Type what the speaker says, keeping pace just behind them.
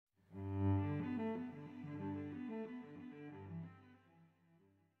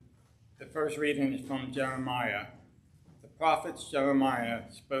first reading is from Jeremiah. The prophet Jeremiah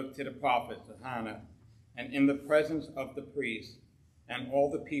spoke to the prophet Hannah, and in the presence of the priests and all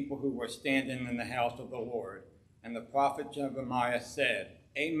the people who were standing in the house of the Lord. And the prophet Jeremiah said,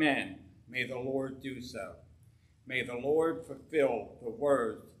 Amen, may the Lord do so. May the Lord fulfill the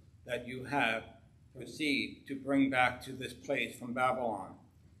words that you have proceed to bring back to this place from Babylon,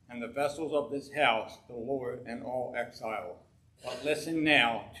 and the vessels of this house, the Lord and all exiles. But listen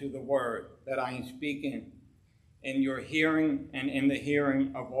now to the word that I am speaking in your hearing and in the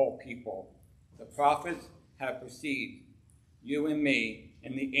hearing of all people. The prophets have perceived you and me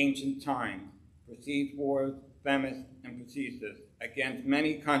in the ancient times, perceived wars, famines, and processes against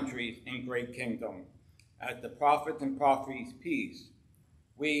many countries and great kingdoms. As the prophets and prophecies peace,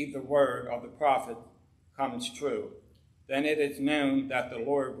 we, the word of the prophet, comes true. Then it is known that the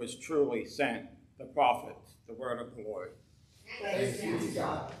Lord was truly sent, the prophets, the word of the Lord. Thanks be to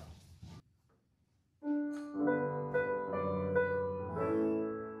God.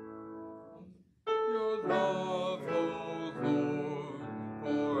 Your love, O Lord,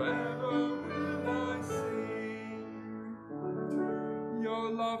 forever will I sing. Your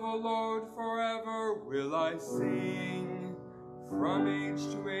love, O Lord, forever will I sing. From age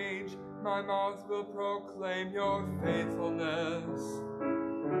to age, my mouth will proclaim your faithfulness.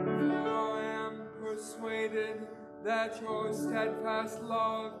 For I am persuaded that your steadfast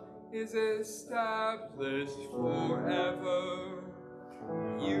love is established forever.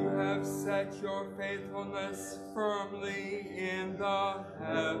 You have set your faithfulness firmly in the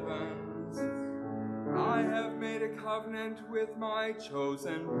heavens. I have made a covenant with my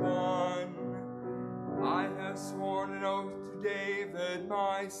chosen one. I have sworn an oath to David,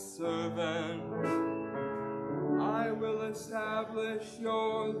 my servant. I will establish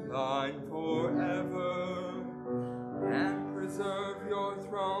your line forever and preserve your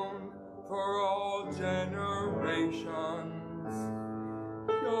throne for all generations.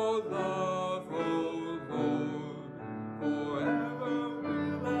 Your love, O Lord, forever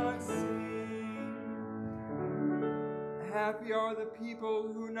will I sing. Happy are the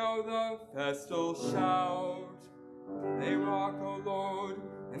people who know the festal shout. They walk, O Lord,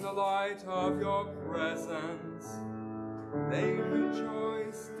 in the light of your presence. They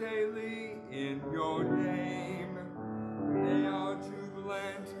rejoice daily in your name. They are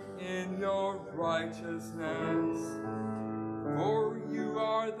jubilant in your righteousness. For you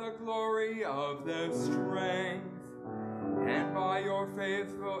are the glory of their strength, and by your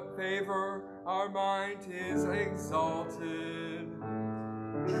favor our might is exalted.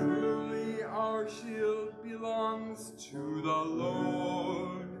 Truly our shield belongs to the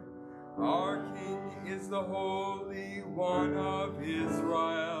Lord. Our King is the Holy One of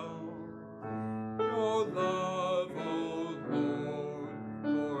Israel. Your love, O Lord,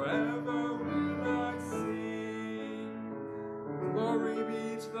 forever will I sing. Glory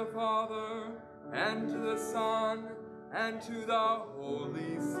be to the Father, and to the Son, and to the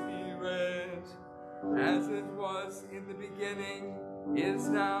Holy Spirit, as it was in the beginning, is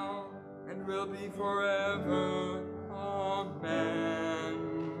now, and will be forever. Amen.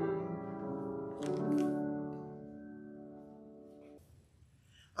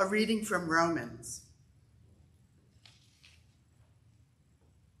 A reading from Romans.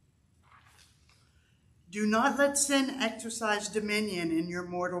 Do not let sin exercise dominion in your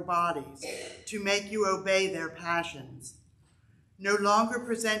mortal bodies to make you obey their passions. No longer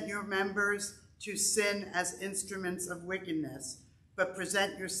present your members to sin as instruments of wickedness, but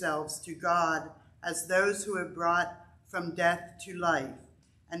present yourselves to God as those who have brought from death to life,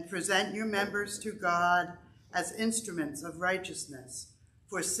 and present your members to God as instruments of righteousness.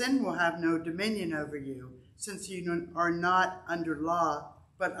 For sin will have no dominion over you, since you are not under law,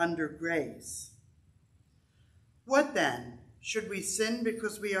 but under grace. What then? Should we sin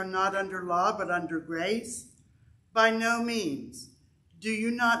because we are not under law, but under grace? By no means. Do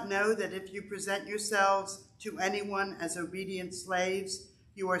you not know that if you present yourselves to anyone as obedient slaves,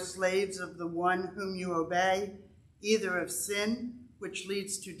 you are slaves of the one whom you obey, either of sin, which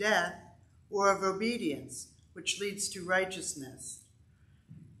leads to death, or of obedience, which leads to righteousness?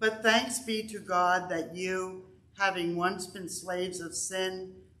 But thanks be to God that you, having once been slaves of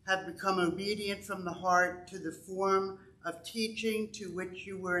sin, have become obedient from the heart to the form of teaching to which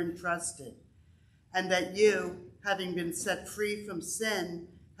you were entrusted, and that you, having been set free from sin,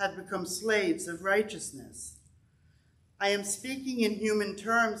 have become slaves of righteousness. I am speaking in human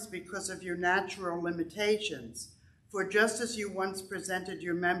terms because of your natural limitations, for just as you once presented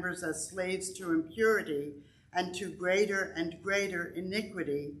your members as slaves to impurity and to greater and greater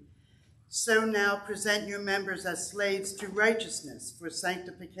iniquity, so now present your members as slaves to righteousness for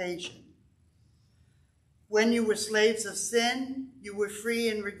sanctification. When you were slaves of sin, you were free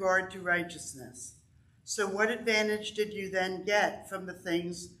in regard to righteousness. So what advantage did you then get from the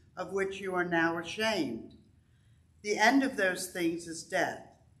things of which you are now ashamed? The end of those things is death.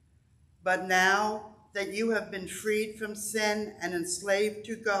 But now that you have been freed from sin and enslaved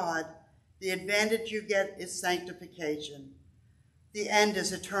to God, the advantage you get is sanctification. The end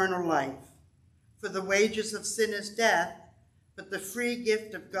is eternal life. For the wages of sin is death, but the free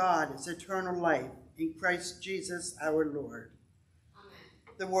gift of God is eternal life in Christ Jesus our Lord. Amen.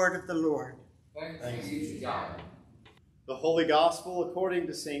 The word of the Lord. Thanks be to God. The Holy Gospel according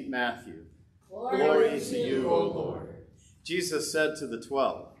to St. Matthew. Glory to you, O Lord. Jesus said to the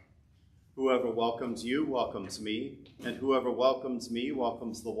 12, "Whoever welcomes you welcomes me, and whoever welcomes me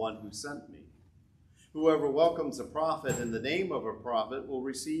welcomes the one who sent me. Whoever welcomes a prophet in the name of a prophet will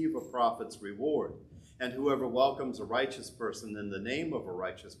receive a prophet's reward, and whoever welcomes a righteous person in the name of a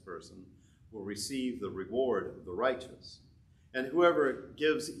righteous person will receive the reward of the righteous. And whoever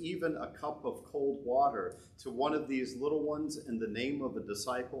gives even a cup of cold water to one of these little ones in the name of a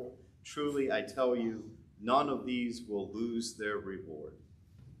disciple, truly I tell you, none of these will lose their reward."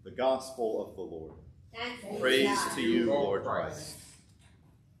 The Gospel of the Lord. Praise to you, Lord Christ.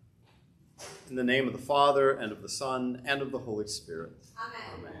 In the name of the Father, and of the Son, and of the Holy Spirit.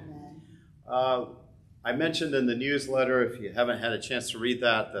 Amen. I mentioned in the newsletter, if you haven't had a chance to read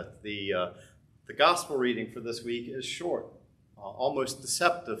that the Gospel reading for this week is short, almost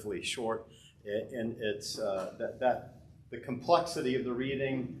deceptively short. And it's that the complexity of the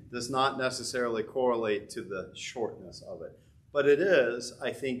reading does not necessarily correlate to the shortness of it. But it is,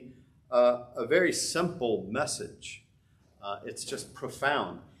 I think, a very simple message. It's just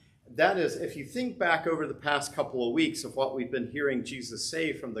profound. That is, if you think back over the past couple of weeks of what we've been hearing Jesus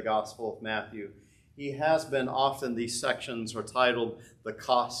say from the Gospel of Matthew, he has been often, these sections are titled The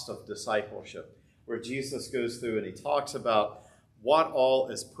Cost of Discipleship, where Jesus goes through and he talks about what all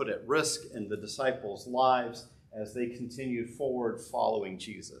is put at risk in the disciples' lives as they continue forward following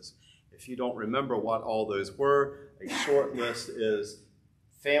Jesus. If you don't remember what all those were, a short list is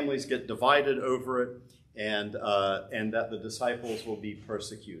families get divided over it, and that the disciples will be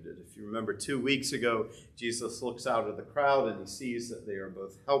persecuted. If you remember 2 weeks ago, Jesus looks out at the crowd and he sees that they are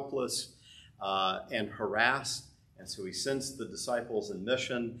both helpless and harassed, and so he sends the disciples in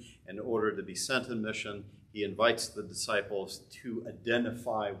mission. In order to be sent in mission, he invites the disciples to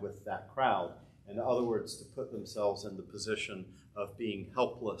identify with that crowd. In other words, to put themselves in the position of being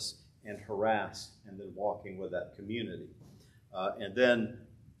helpless and harassed and then walking with that community. And then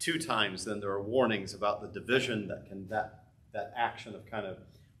 2 times, then there are warnings about the division that action of kind of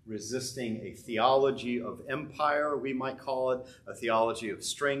resisting a theology of empire, we might call it, a theology of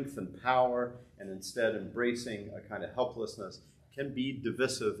strength and power, and instead embracing a kind of helplessness can be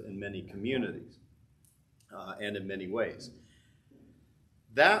divisive in many communities and in many ways.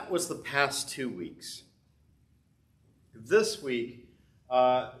 That was the past 2 weeks. This week,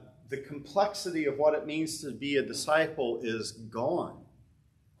 the complexity of what it means to be a disciple is gone.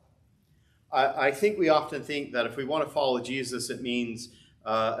 I think we often think that if we want to follow Jesus, it means,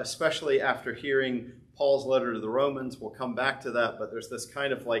 especially after hearing Paul's letter to the Romans, we'll come back to that, but there's this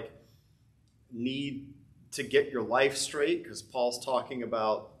kind of like need to get your life straight, because Paul's talking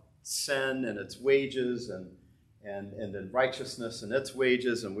about sin and its wages and then righteousness and its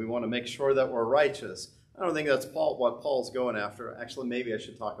wages, and we want to make sure that we're righteous. I don't think that's what Paul's going after. Actually, maybe I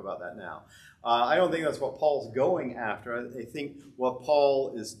should talk about that now. I don't think that's what Paul's going after. I think what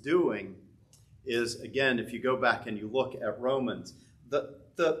Paul is doing is, again, if you go back and you look at Romans,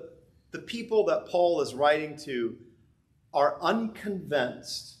 the people that Paul is writing to are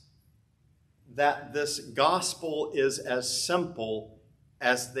unconvinced that this gospel is as simple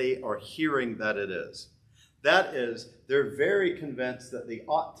as they are hearing that it is. That is, they're very convinced that they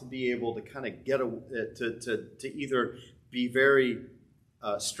ought to be able to kind of get to either be very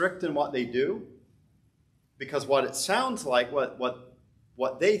strict in what they do, because what it sounds like,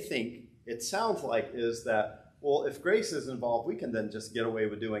 what they think it sounds like is that, well, if grace is involved, we can then just get away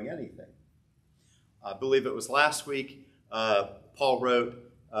with doing anything. I believe it was last week, Paul wrote,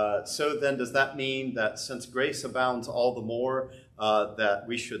 so then does that mean that since grace abounds all the more, that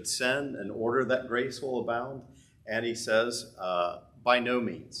we should sin in order that grace will abound? And he says, by no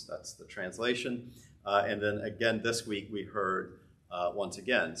means. That's the translation. And then again this week we heard, once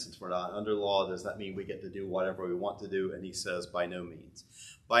again, since we're not under law, does that mean we get to do whatever we want to do? And he says, by no means.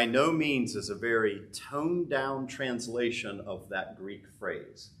 By no means is a very toned-down translation of that Greek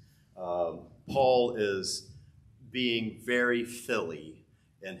phrase. Paul is being very Philly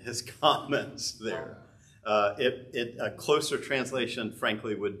in his comments there. A closer translation,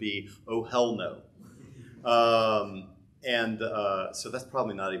 frankly, would be, oh, hell no. So that's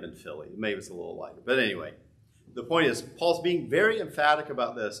probably not even Philly. Maybe it's a little lighter. But anyway, the point is, Paul's being very emphatic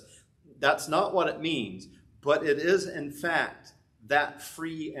about this. That's not what it means, but it is, in fact, that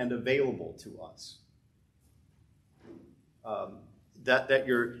free and available to us.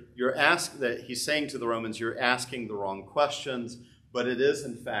 That he's saying to the Romans, you're asking the wrong questions, but it is,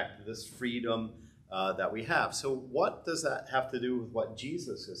 in fact, this freedom that we have. So what does that have to do with what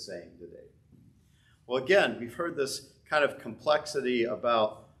Jesus is saying today? Well, again, we've heard this kind of complexity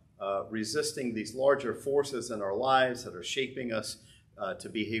about resisting these larger forces in our lives that are shaping us to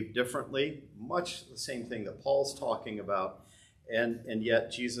behave differently. Much the same thing that Paul's talking about. And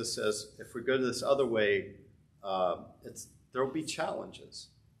yet Jesus says, if we go to this other way, there will be challenges.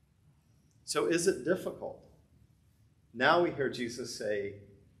 So is it difficult? Now we hear Jesus say,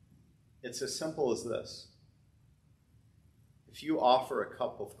 it's as simple as this. If you offer a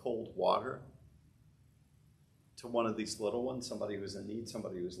cup of cold water to one of these little ones, somebody who's in need,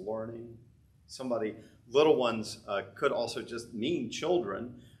 somebody who's learning, little ones could also just mean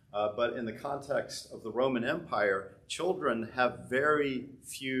children, but in the context of the Roman Empire, children have very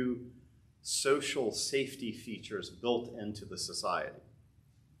few social safety features built into the society.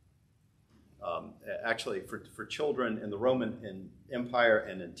 Actually, for children in the Roman Empire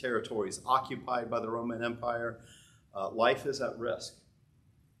and in territories occupied by the Roman Empire, life is at risk.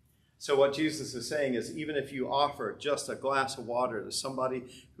 So what Jesus is saying is, even if you offer just a glass of water to somebody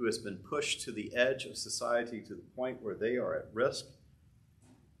who has been pushed to the edge of society to the point where they are at risk,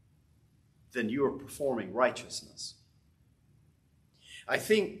 then you are performing righteousness. I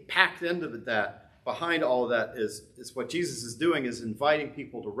think packed into that, behind all of that, is what Jesus is doing is inviting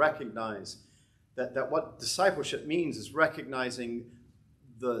people to recognize that what discipleship means is recognizing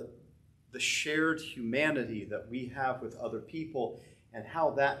the shared humanity that we have with other people and how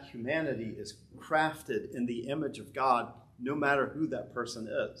that humanity is crafted in the image of God, no matter who that person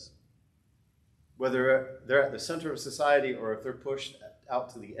is. Whether they're at the center of society or if they're pushed out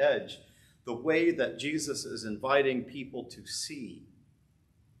to the edge, the way that Jesus is inviting people to see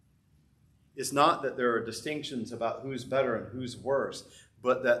is not that there are distinctions about who's better and who's worse,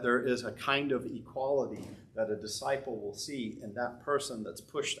 but that there is a kind of equality that a disciple will see in that person that's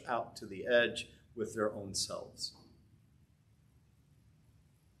pushed out to the edge with their own selves.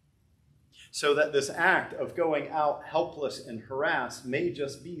 So that this act of going out helpless and harassed may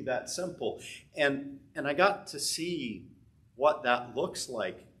just be that simple. And I got to see what that looks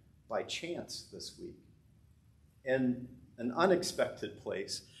like by chance this week in an unexpected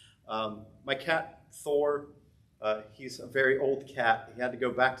place. My cat, Thor, he's a very old cat. He had to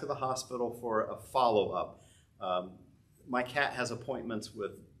go back to the hospital for a follow-up. My cat has appointments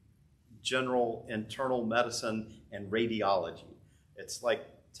with general internal medicine and radiology. It's like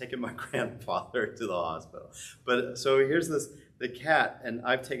taking my grandfather to the hospital. But so here's the cat, and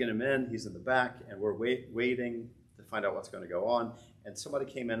I've taken him in. He's in the back, and we're waiting to find out what's going to go on. And somebody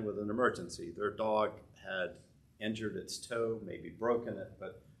came in with an emergency. Their dog had injured its toe, maybe broken it,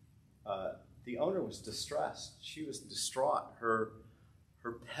 but the owner was distressed. She was distraught. Her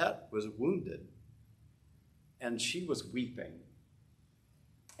pet was wounded, and she was weeping.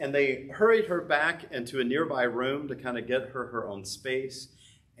 And they hurried her back into a nearby room to kind of get her own space.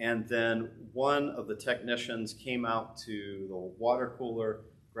 And then one of the technicians came out to the water cooler,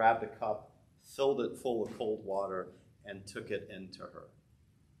 grabbed a cup, filled it full of cold water, and took it into her.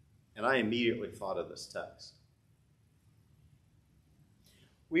 And I immediately thought of this text.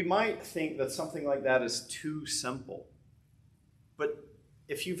 We might think that something like that is too simple. But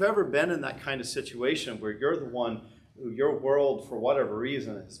if you've ever been in that kind of situation where you're the one who your world, for whatever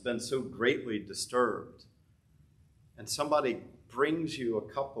reason, has been so greatly disturbed, and somebody brings you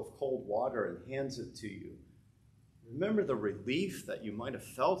a cup of cold water and hands it to you, remember the relief that you might have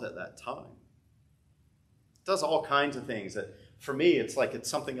felt at that time. It does all kinds of things. That, for me, it's like it's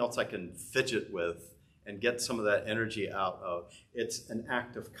something else I can fidget with and get some of that energy out of. It's an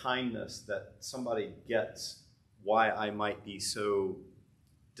act of kindness that somebody gets why I might be so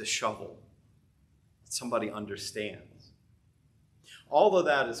disheveled. Somebody understands. All of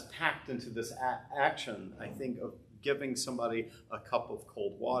that is packed into this action, I think, of giving somebody a cup of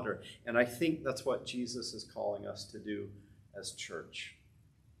cold water. And I think that's what Jesus is calling us to do as church.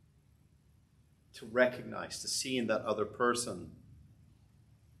 To recognize, to see in that other person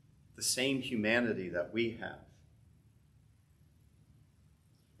the same humanity that we have.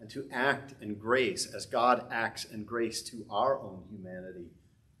 And to act in grace as God acts in grace to our own humanity,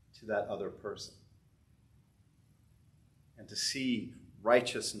 to that other person. And to see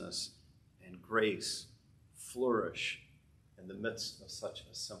righteousness and grace flourish in the midst of such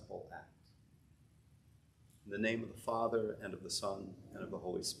a simple act. In the name of the Father, and of the Son, and of the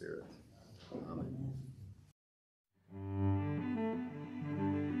Holy Spirit. Amen.